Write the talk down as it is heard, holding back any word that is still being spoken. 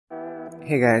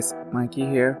Hey guys, Mikey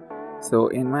here. So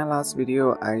in my last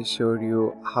video I showed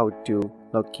you how to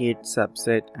locate,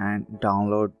 subset and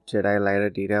download GEDI LiDAR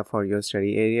data for your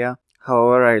study area.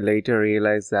 However, I later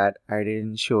realized that I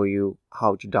didn't show you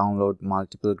how to download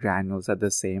multiple granules at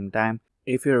the same time.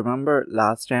 If you remember,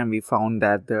 last time we found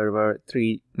that there were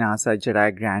 3 NASA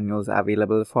GEDI granules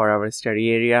available for our study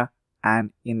area,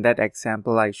 and in that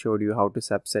example I showed you how to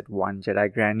subset one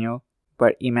GEDI granule.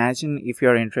 But imagine if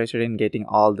you're interested in getting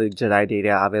all the GEDI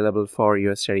data available for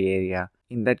your study area.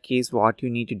 In that case, what you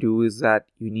need to do is that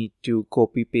you need to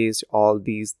copy paste all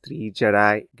these 3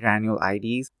 GEDI granule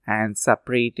IDs and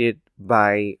separate it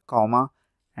by comma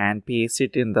and paste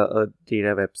it in the Earth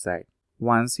data website.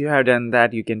 Once you have done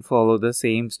that, you can follow the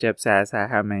same steps as I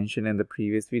have mentioned in the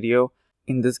previous video.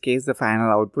 In this case, the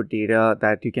final output data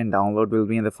that you can download will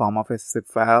be in the form of a zip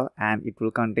file, and it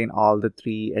will contain all the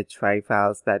 3 H5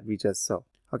 files that we just saw.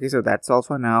 Okay, so that's all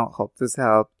for now. Hope this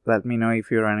helped. Let me know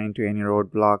if you run into any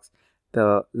roadblocks.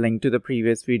 The link to the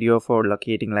previous video for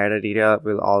locating LiDAR data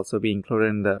will also be included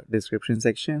in the description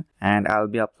section, and I'll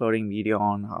be uploading video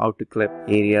on how to clip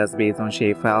areas based on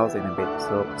shapefiles in a bit.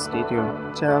 So stay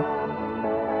tuned. Ciao.